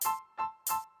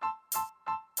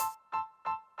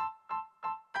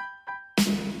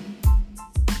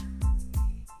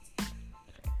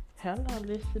Hello,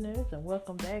 listeners, and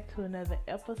welcome back to another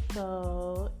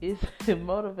episode. It's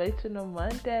Motivational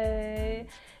Monday.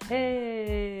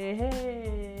 Hey,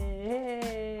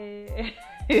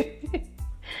 hey, hey.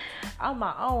 I'm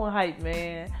my own hype,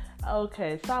 man.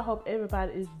 Okay, so I hope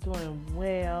everybody is doing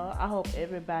well. I hope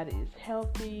everybody is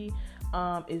healthy,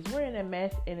 is wearing a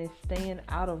mask, and is staying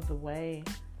out of the way.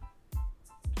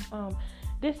 Um,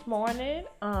 this morning,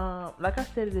 like I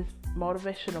said, it is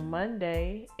Motivational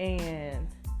Monday, and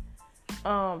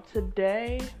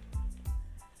today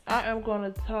I am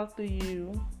going to talk to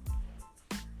you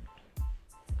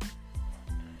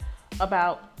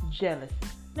about jealousy.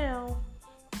 Now,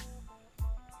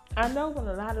 I know when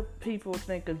a lot of people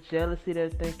think of jealousy, they're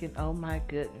thinking, "Oh my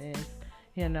goodness,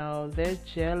 they're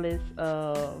jealous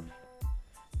of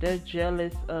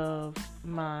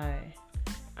my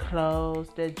clothes,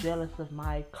 they're jealous of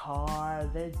my car,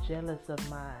 they're jealous of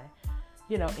my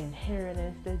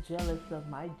inheritance. They're jealous of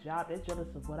my job. They're jealous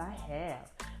of what I have.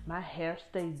 My hair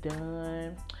stay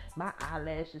done. My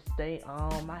eyelashes stay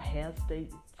on. My hair stay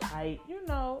tight.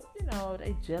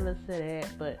 They jealous of that.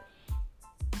 But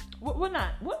we're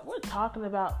not. What we're talking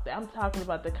about. I'm talking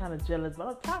about the kind of jealous, but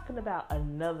I'm talking about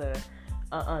another.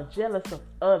 Jealous of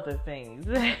other things.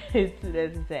 That's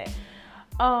that.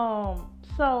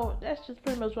 So that's just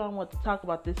pretty much what I want to talk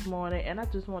about this morning, and I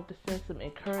just want to send some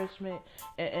encouragement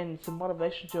and some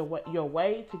motivation your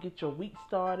way to get your week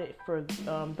started for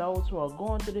those who are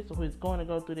going through this or who is going to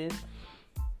go through this.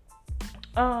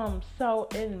 So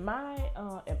in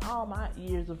all my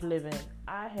years of living,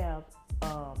 I have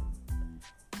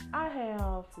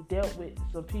dealt with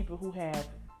some people who have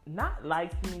not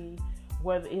liked me,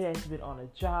 whether it has been on a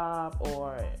job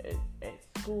or at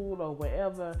school or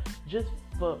wherever, just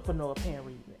for no apparent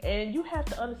reason. And you have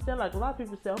to understand, like, a lot of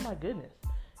people say, "Oh my goodness,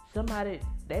 somebody,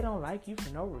 they don't like you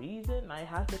for no reason." Like,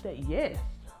 how could that? Yes.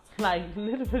 Like,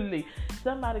 literally,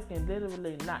 somebody can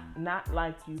literally not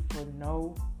like you for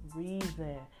no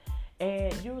reason.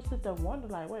 And you'll sit there and wonder,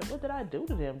 like, wait, what did I do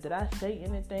to them? Did I say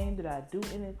anything? Did I do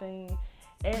anything?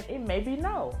 And it may be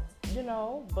no,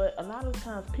 but a lot of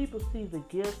times people see the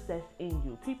gifts that's in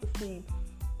you. People see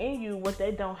in you what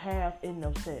they don't have in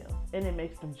themselves, and it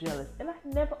makes them jealous. And I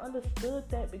never understood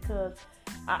that, because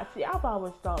I've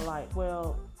always thought, like,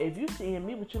 well, if you see in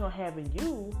me what you don't have in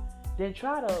you, then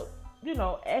try to,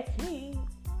 ask me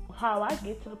how I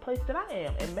get to the place that I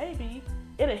am, and maybe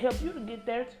it'll help you to get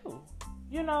there too.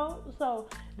 So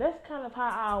that's kind of how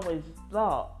I always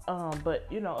thought. But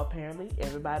apparently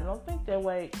everybody don't think that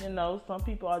way. Some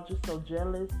people are just so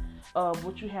jealous of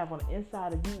what you have on the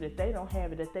inside of you that they don't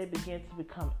have it, that they begin to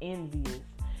become envious.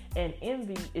 And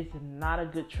envy is not a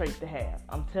good trait to have.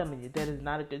 I'm telling you, that is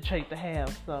not a good trait to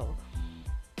have. So,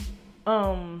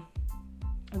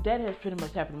 that has pretty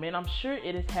much happened to me, and I'm sure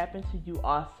it has happened to you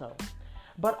also.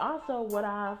 But also, what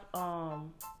I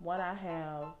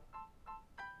have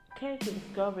came to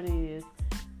discover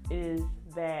is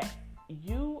that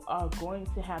you are going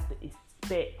to have to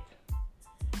expect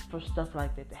for stuff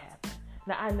like that to happen.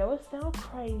 Now, I know it sounds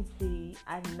crazy,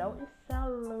 I know it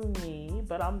sounds loony,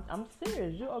 but I'm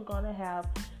serious. You are going to have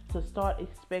to start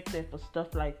expecting for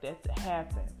stuff like that to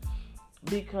happen,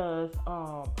 because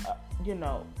in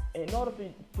order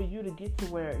for you to get to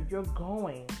where you're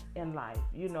going in life,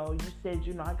 you said,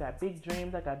 I got big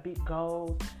dreams, I got big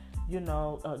goals.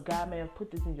 God may have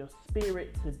put this in your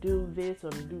spirit to do this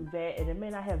or to do that, and it may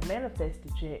not have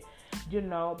manifested yet,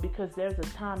 because there's a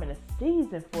time and a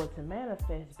season for it to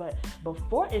manifest. But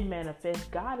before it manifests,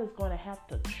 God is going to have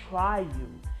to try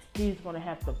you. He's going to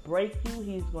have to break you.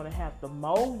 He's going to have to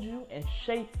mold you and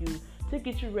shape you to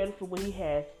get you ready for what He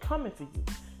has coming for you.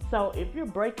 So if you're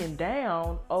breaking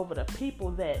down over the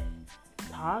people that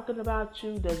talking about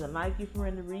you, doesn't like you for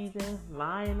any reason,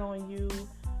 lying on you,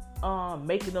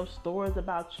 making up stories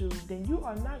about you, then you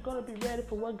are not going to be ready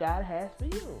for what God has for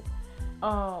you.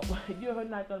 You're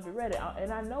not going to be ready.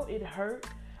 And I know it hurt.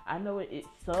 I know it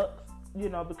sucks,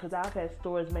 because I've had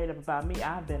stories made up about me.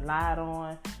 I've been lied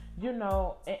on, and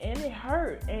it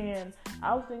hurt. And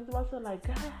I was thinking to myself, like,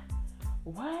 God,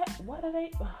 what are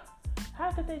they,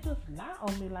 how could they just lie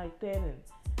on me like that? And,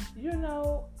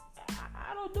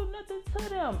 I don't do nothing to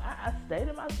them. I stay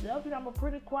to myself. I'm a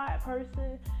pretty quiet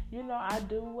person. I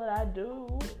do what I do.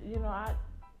 I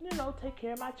take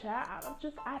care of my child. I'm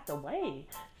just out the way.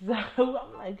 So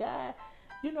I'm like, God,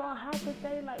 how could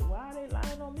they, like, why are they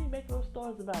lying on me, making those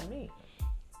stories about me?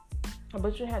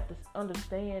 But you have to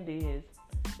understand is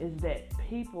that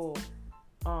people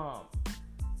are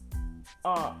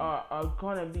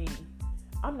gonna be,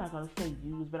 I'm not going to say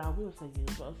used, but I will say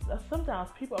used. Sometimes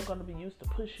people are going to be used to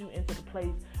push you into the place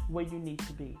where you need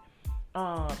to be.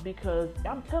 Because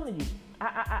I'm telling you,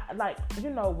 I like,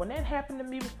 when that happened to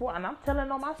me before, and I'm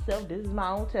telling on myself, this is my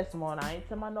own testimony. I ain't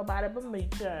telling nobody but me,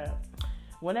 child.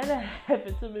 When that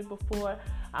happened to me before,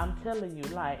 I'm telling you,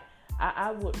 like,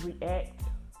 I would react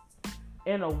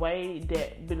in a way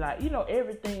that be like,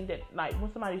 everything that, like,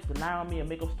 when somebody used to lie on me and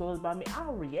make up stories about me,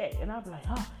 I'll react, and I'll be like,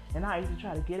 and I used to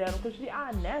try to get at them, because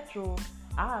our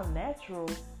natural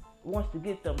wants to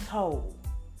get them told.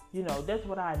 That's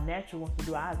what our natural wants to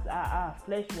do. Our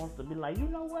flesh wants to be like, you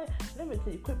know what? Let me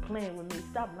tell you, quit playing with me.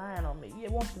 Stop lying on me. It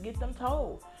wants to get them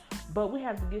told. But we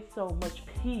have to get so much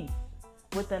peace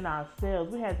within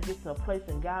ourselves. We have to get to a place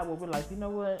in God where we're like, you know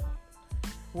what?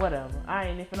 Whatever. I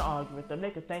ain't even argue with them.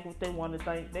 They can think what they want to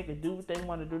think. They can do what they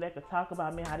want to do. They can talk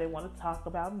about me how they want to talk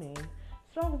about me.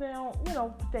 As long as they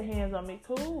don't, put their hands on me,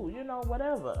 cool,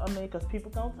 whatever. I mean, because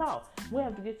people don't talk. We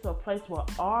have to get to a place where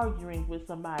arguing with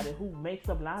somebody who makes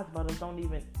up lies about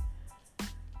us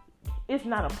it's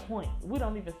not a point. We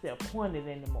don't even say a point it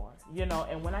anymore,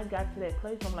 And when I got to that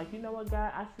place, I'm like, you know what,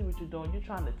 God, I see what you're doing. You're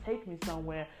trying to take me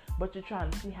somewhere, but you're trying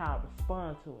to see how I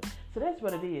respond to it. So that's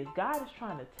what it is. God is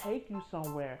trying to take you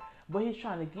somewhere, but he's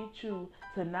trying to get you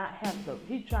to not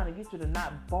he's trying to get you to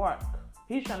not bark.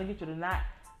 He's trying to get you to not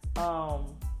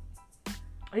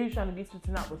he's trying to get you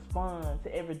to not respond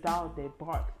to every dog that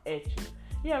barks at you.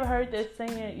 You ever heard that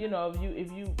saying,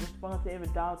 if you respond to every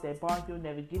dog that barks, you'll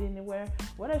never get anywhere?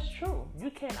 Well, that's true.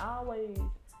 You can't always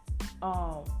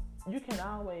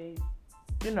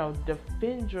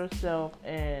defend yourself,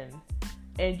 and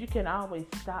you can always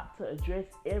stop to address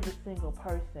every single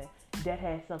person that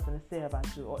has something to say about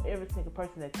you, or every single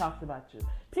person that talks about you.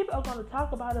 People are going to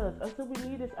talk about us until we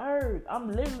leave this earth. I'm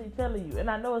literally telling you, and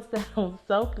I know it sounds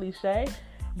so cliche,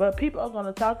 but people are going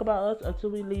to talk about us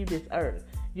until we leave this earth,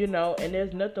 and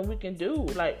there's nothing we can do.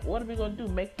 Like, what are we going to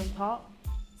do? Make them talk?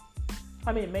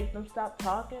 Make them stop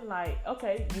talking? Like,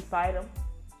 okay, you fight them.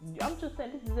 I'm just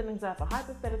saying, this is an example.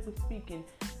 Hypothetically speaking,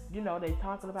 they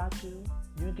talking about you.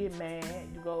 You get mad.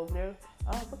 You go over there.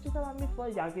 What you talking about me for?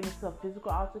 Y'all get into a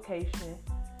physical altercation.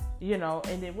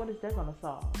 And then what is that going to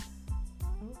solve?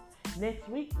 Next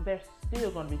week, they're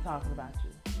still going to be talking about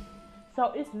you.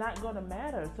 So it's not going to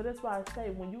matter. So that's why I say,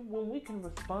 when we can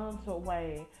respond to a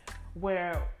way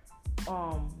where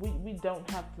we don't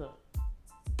have to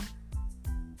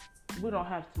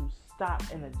stop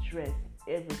and address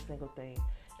every single thing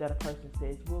that a person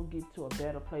says, we'll get to a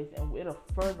better place, and it'll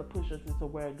further push us into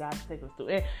where God takes us to.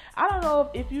 And I don't know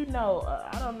if you know,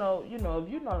 if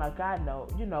you know like I know,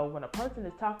 when a person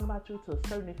is talking about you to a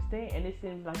certain extent, and it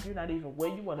seems like you're not even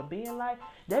where you want to be in life,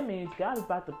 that means God is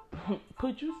about to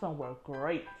put you somewhere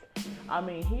great.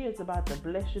 He is about to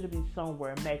bless you to be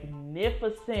somewhere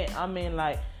magnificent.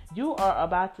 You are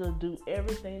about to do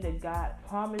everything that God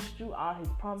promised you. All his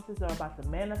promises are about to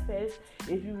manifest.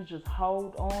 If you just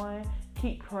hold on,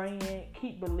 keep praying,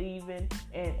 keep believing,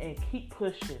 and keep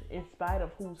pushing in spite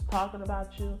of who's talking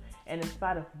about you, and in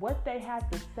spite of what they have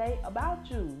to say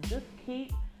about you. Just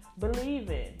keep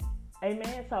believing.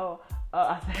 Amen. So,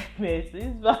 I say, man, this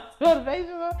is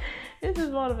motivational. This is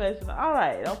motivational. All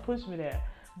right, don't push me there.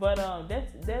 But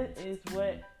that is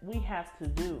what we have to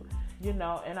do. And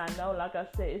I know, like I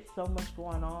said, it's so much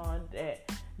going on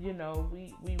that,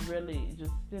 we really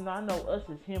just, I know us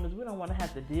as humans, we don't want to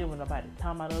have to deal with nobody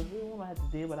talking about us. We don't want to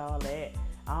have to deal with all that.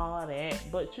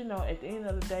 But, at the end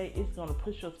of the day, it's going to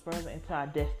push us further into our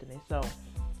destiny. So,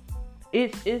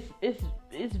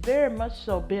 it's very much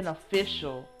so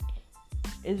beneficial.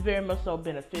 It's very much so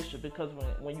beneficial, because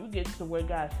when you get to where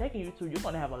God's taking you to, you're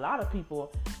going to have a lot of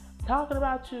people talking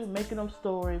about you, making them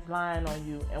stories, lying on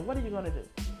you. And what are you going to do?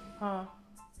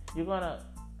 You're going to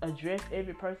address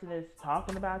every person that's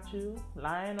talking about you,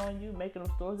 lying on you, making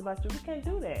them stories about you? We can't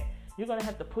do that. You're going to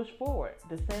have to push forward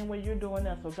the same way you're doing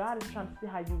now. So God is trying to see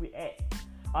how you react.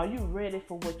 Are you ready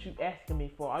for what you're asking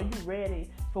me for? Are you ready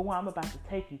for where I'm about to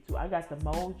take you to? I got to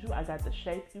mold you. I got to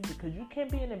shape you, because you can't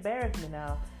be an embarrassment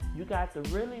now. You got to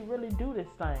really, really do this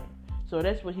thing. So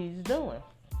that's what he's doing.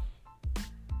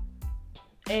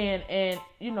 And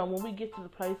when we get to the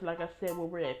place, like I said, where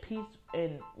we're at peace,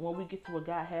 and when we get to what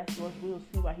God has for us, we'll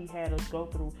see why he had us go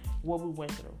through what we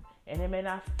went through. And it may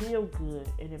not feel good,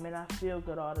 and it may not feel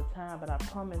good all the time, but I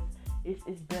promise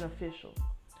it's beneficial.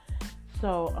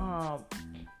 So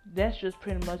that's just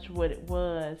pretty much what it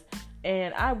was.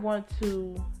 And I want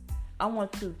to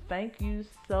thank you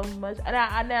so much.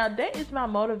 Now that is my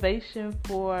motivation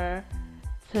for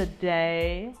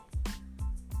today.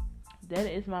 That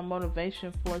is my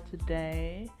motivation for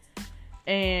today.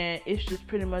 And it's just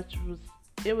pretty much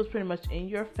was pretty much in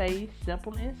your face,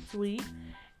 simple and sweet.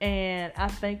 And I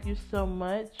thank you so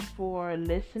much for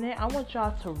listening. I want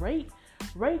y'all to rate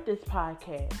rate this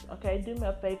podcast. Okay, do me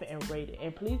a favor and rate it.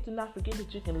 And please do not forget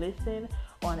that you can listen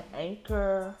on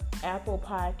Anchor, Apple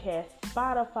Podcasts,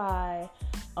 Spotify,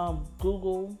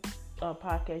 Google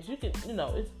Podcasts. You can,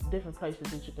 it's different places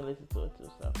that you can listen to it too.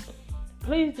 So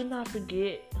please do not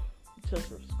forget to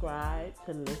subscribe,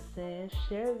 to listen,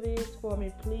 share this for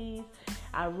me, please.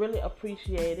 I really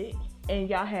appreciate it. And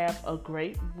y'all have a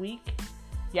great week.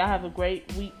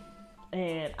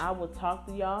 And I will talk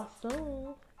to y'all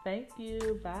soon. Thank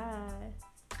you. Bye.